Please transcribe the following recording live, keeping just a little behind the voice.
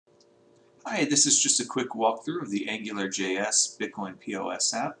Hi, this is just a quick walkthrough of the AngularJS Bitcoin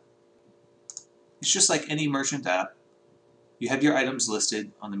POS app. It's just like any merchant app. You have your items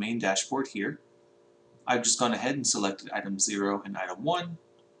listed on the main dashboard here. I've just gone ahead and selected item 0 and item 1.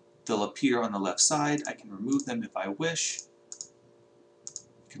 They'll appear on the left side. I can remove them if I wish.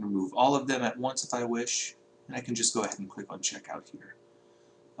 I can remove all of them at once if I wish. And I can just go ahead and click on checkout here.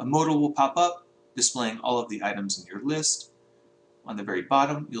 A modal will pop up, displaying all of the items in your list. On the very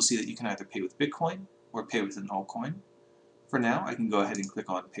bottom, you'll see that you can either pay with Bitcoin or pay with an altcoin. For now, I can go ahead and click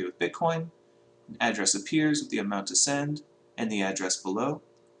on Pay with Bitcoin. An address appears with the amount to send and the address below.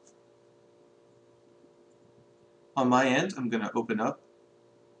 On my end, I'm going to open up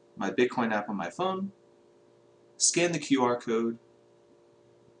my Bitcoin app on my phone, scan the QR code,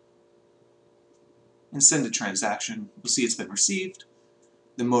 and send a transaction. You'll see it's been received.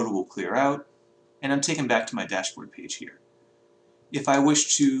 The modal will clear out, and I'm taken back to my dashboard page here. If I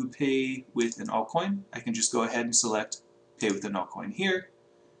wish to pay with an altcoin, I can just go ahead and select Pay with an altcoin here.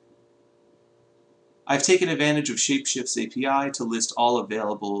 I've taken advantage of Shapeshift's API to list all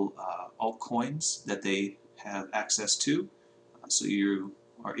available altcoins that they have access to. So you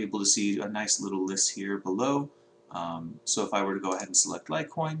are able to see a nice little list here below. So if I were to go ahead and select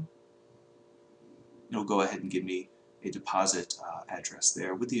Litecoin, it'll go ahead and give me a deposit address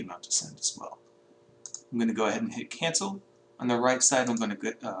there with the amount to send as well. I'm going to go ahead and hit cancel. On the right side, I'm going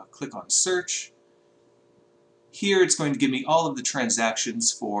to click on search. Here it's going to give me all of the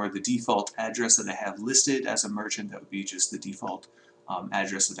transactions for the default address that I have listed as a merchant. That would be just the default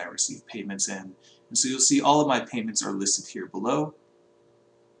address that I receive payments in. And so you'll see all of my payments are listed here below.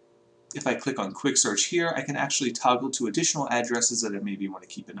 If I click on quick search here, I can actually toggle to additional addresses that I maybe want to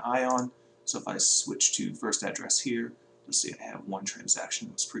keep an eye on. So if I switch to first address here, you'll see I have one transaction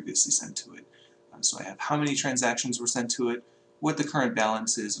that was previously sent to it. So I have how many transactions were sent to it, what the current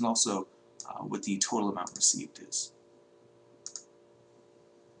balance is, and also what the total amount received is.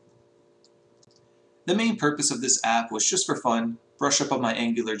 The main purpose of this app was just for fun, brush up on my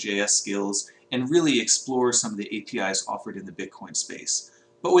AngularJS skills, and really explore some of the APIs offered in the Bitcoin space.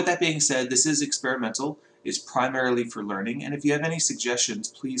 But with that being said, this is experimental, it's primarily for learning, and if you have any suggestions,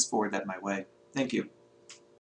 please forward that my way. Thank you.